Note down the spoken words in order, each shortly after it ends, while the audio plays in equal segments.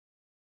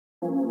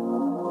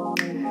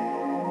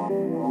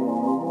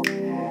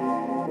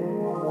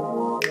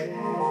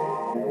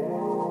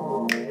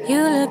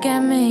look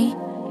at me,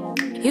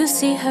 you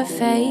see her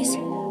face.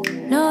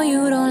 No,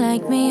 you don't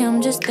like me,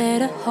 I'm just there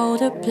to hold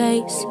her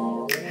place.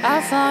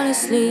 I fall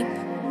asleep,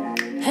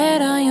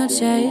 head on your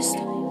chest,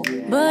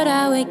 but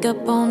I wake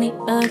up on the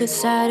other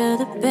side of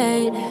the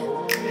bed.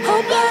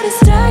 Hope I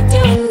distract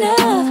you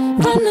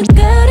enough from the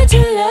girl that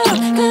you love,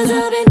 cause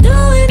I've been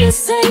doing the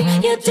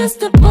same, you're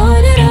just a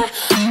boy that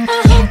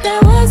I hope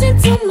that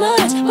wasn't too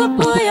much, but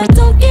boy I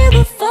don't give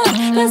a fuck.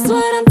 That's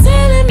what I'm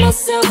telling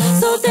myself,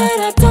 so that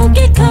I don't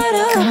get caught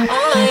up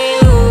on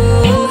you.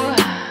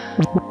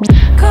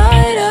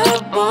 Caught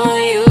up on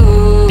you.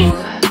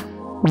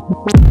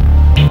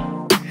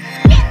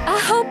 I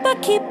hope I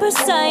keep her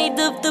side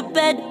of the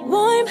bed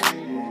warm.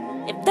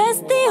 If that's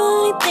the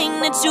only thing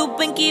that you've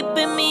been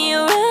keeping me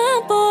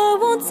around for, I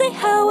won't say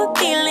how we're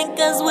feeling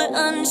cause we're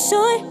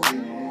unsure,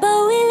 but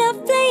we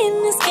love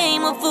playing this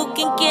game of who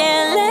can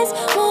care less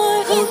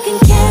more. Who can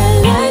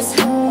care less?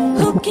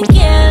 Who can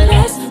care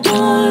less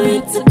more?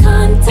 It's a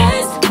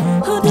contest.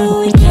 Who do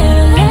we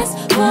care less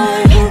for?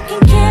 Who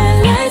can care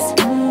less?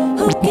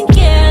 Who can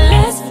care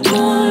less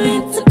more?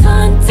 It's a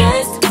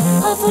contest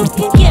of who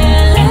can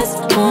care less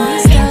more.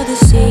 Stole the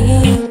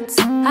sheets,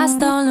 I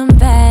stole them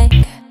back.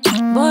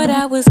 Boy,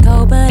 that was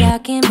cold, but I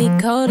can be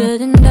colder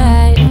than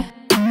that.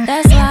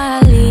 That's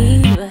why I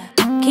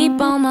leave, keep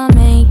on my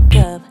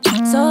makeup,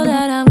 so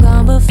that I'm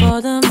gone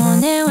before the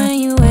morning when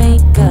you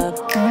wake up.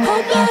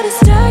 Hope I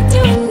distract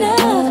you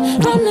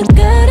enough from the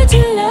girl that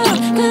you love,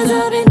 cause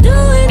I've been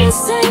doing the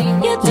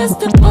same, you're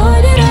just a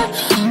boy that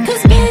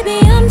cause baby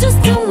I'm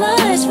just too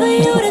much for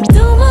you to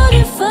do more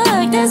than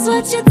fuck. That's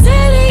what you're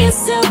telling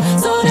yourself,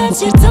 so that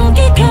you don't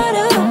get caught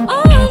up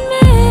on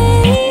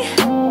me.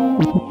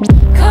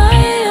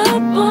 Caught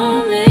up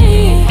on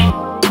me.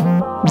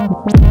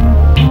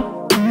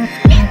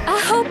 I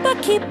hope I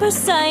keep her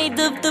side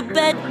of the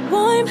bed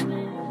warm.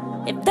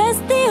 If that's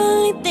the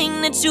only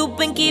thing that you've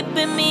been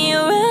keeping me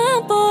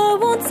around for, I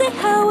won't say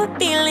how we're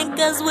feeling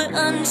cause we're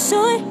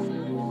unsure,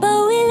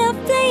 but we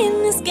love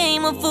playing this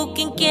game of who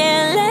can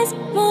care less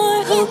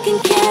more. Who can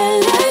care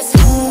less?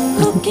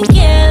 Who can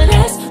care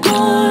less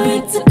more?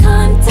 It's a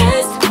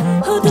contest.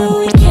 Who do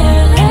we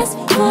care less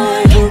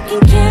more? Who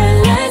can care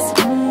less?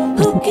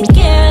 Who can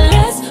care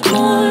less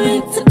more?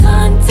 It's a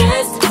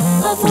contest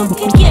of who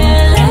can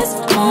care less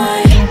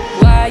more.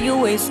 Why are you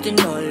wasting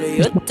all of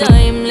your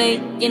time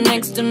laying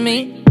next to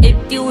me?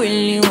 If you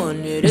really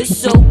wanted it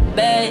so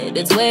bad,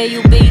 that's where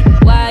you be.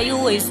 Why are you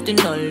wasting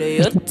all of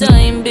your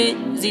time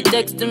busy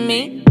texting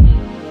me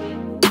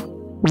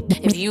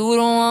if you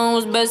don't want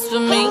what's best for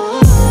me?